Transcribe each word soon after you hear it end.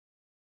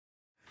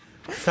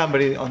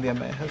Somebody on the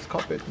MA has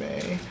copied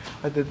me.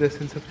 I did this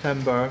in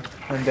September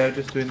and they're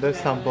just doing their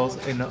samples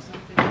in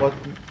what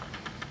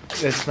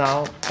is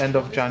now end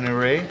of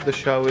January. The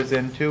show is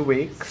in 2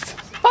 weeks.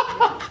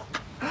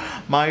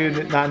 My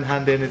Unit 9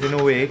 hand-in is in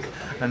a week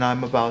and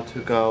I'm about to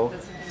go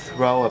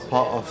throw a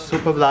pot of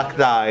super black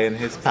dye in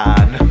his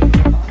pan.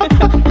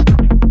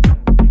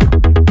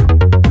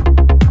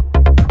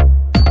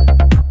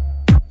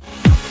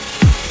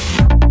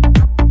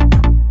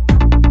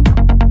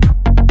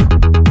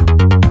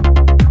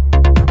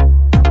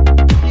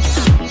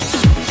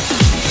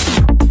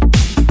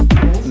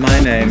 My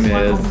name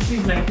is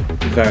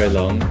very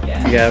long.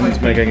 Jens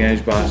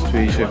Megengés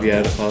Bástry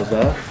Xavier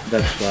Rosa.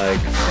 That's like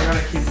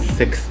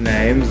 6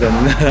 names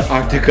and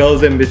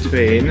articles in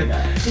between.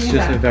 It's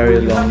just a very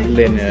long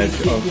lineage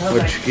of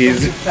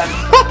Portuguese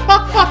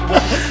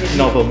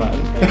noblemen.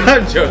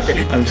 I'm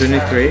joking. I'm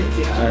 23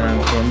 and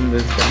I'm from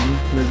Lisbon,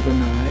 in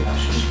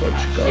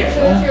Portugal.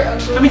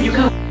 I mean, you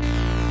can.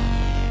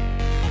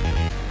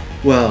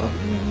 Well,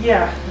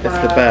 Yeah. it's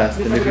the best,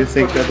 and if you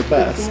think you're the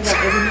best.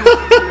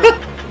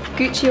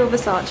 Gucci or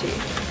Versace?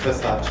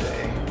 Versace.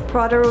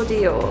 Prada or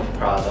Dior?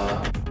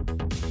 Prada.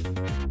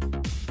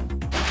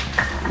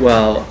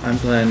 Well, I'm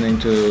planning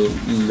to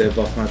live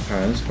off my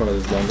parents for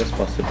as long as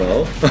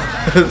possible,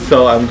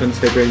 so I'm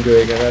considering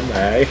doing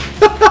MMA.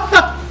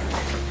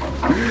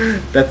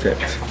 That's it.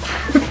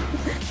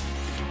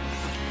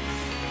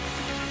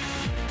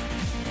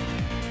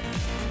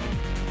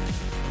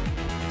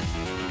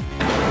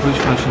 Which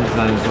fashion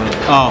designers was?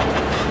 Oh,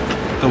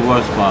 the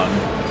worst one.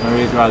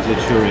 Marie Grazia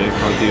Chiuri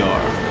for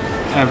Dior.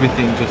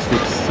 Everything just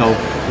looks so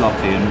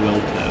floppy and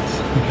wilted,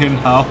 you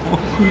know?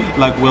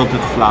 Like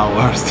wilted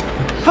flowers.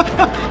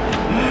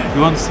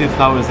 You want to see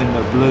flowers in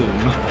their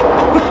bloom.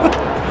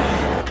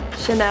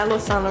 Chanel or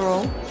Saint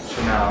Laurent?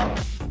 Chanel.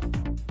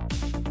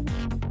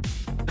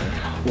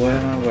 What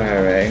am I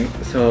wearing?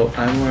 So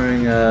I'm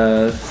wearing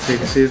a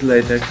 60s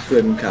latex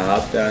swim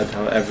cap that I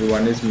tell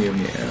everyone is Miu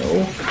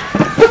Miu.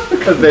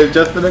 Because they've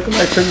just been a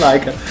collection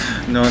like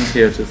no one's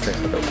here to say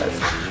otherwise.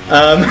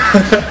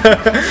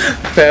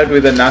 Paired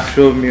with a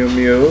natural Miu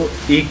Miu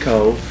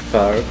eco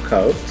fur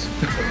coat.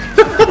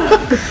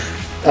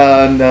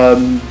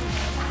 And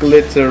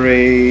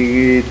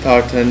glittery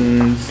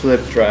tartan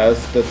slip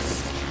dress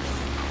that's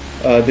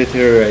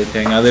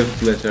deteriorating. I leave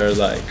glitter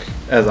like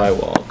as I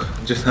walk,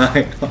 just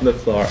like on the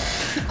floor.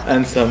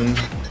 And some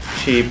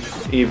cheap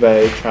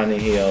eBay tranny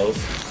heels.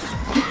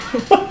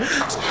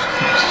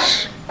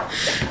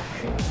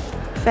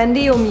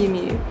 Fendi or Miu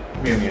Miu?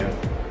 Miu Miu.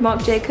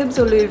 Marc Jacobs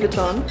or Louis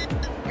Vuitton?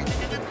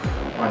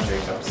 Marc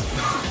Jacobs.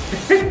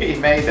 He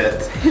made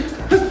it.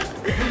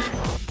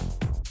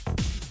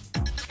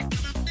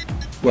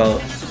 Well,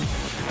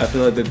 I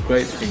feel like the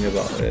great thing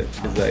about it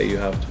is that you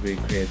have to be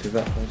creative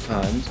at all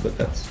times, but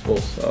that's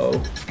also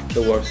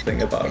the worst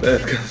thing about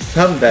it, because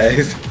some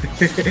days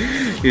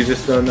you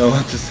just don't know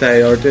what to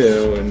say or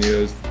do, and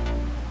you're,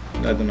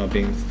 I don't know,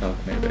 being stuck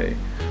maybe.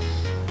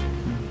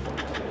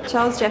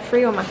 Charles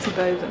Jeffrey or Matty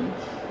Bovan?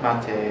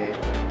 Matty.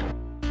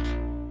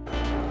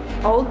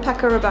 Old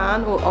Paco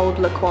Rabanne or Old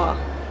La Croix?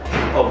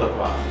 Old La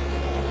Croix.